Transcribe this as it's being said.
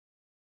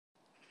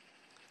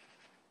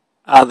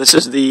This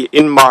is the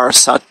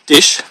Inmarsat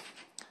dish.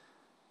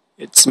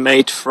 It's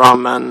made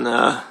from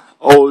an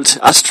old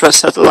Astra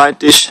satellite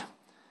dish,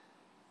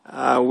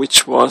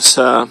 which was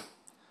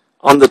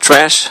on the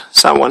trash.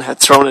 Someone had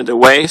thrown it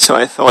away, so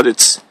I thought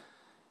it's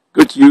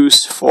good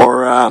use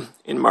for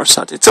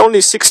Inmarsat. It's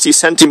only 60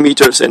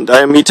 centimeters in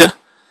diameter.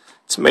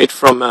 It's made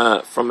from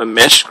a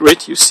mesh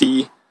grid. You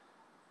see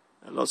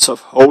lots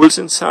of holes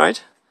inside.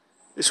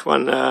 This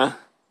one,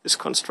 this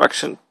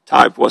construction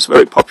type was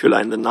very popular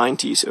in the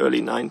 90s,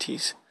 early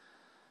 90s.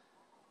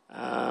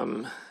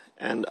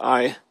 And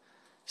I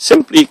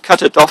simply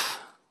cut it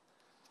off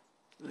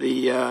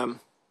the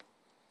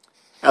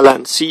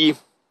LNC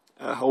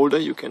holder.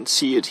 You can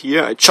see it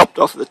here. I chopped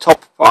off the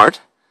top part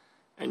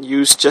and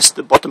used just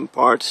the bottom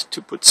part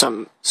to put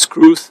some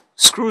screws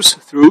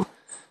through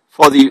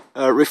for the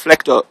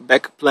reflector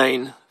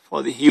backplane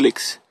for the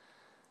Helix.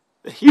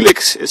 The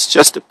Helix is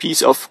just a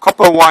piece of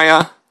copper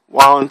wire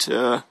wound.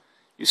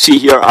 You see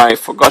here I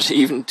forgot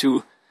even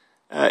to,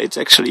 it's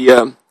actually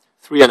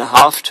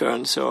 3.5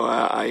 turn, so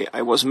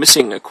I was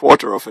missing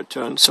 1/4 of a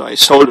turn, so I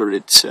soldered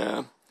it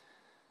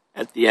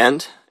at the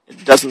end.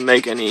 It doesn't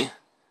make any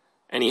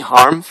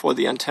harm for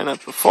the antenna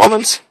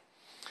performance.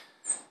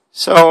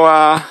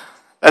 So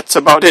that's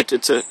about it.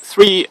 It's a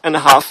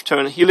 3.5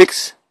 turn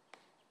Helix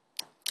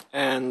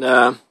and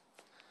an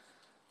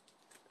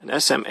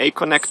SMA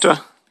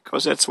connector,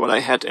 because that's what I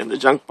had in the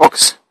junk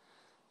box,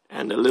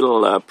 and a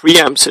little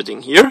preamp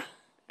sitting here,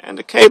 and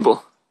a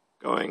cable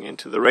going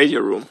into the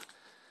radio room.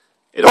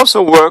 It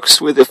also works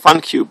with the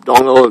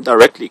Funcubedongle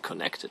directly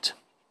connected.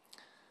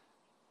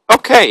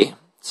 Okay,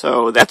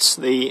 so that's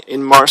the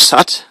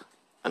Inmarsat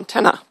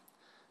antenna,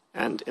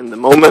 and in the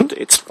moment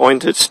it's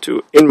pointed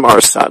to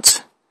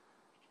Inmarsat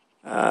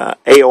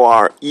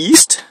AOR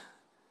east,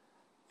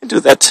 into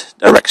that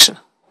direction,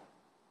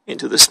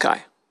 into the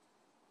sky.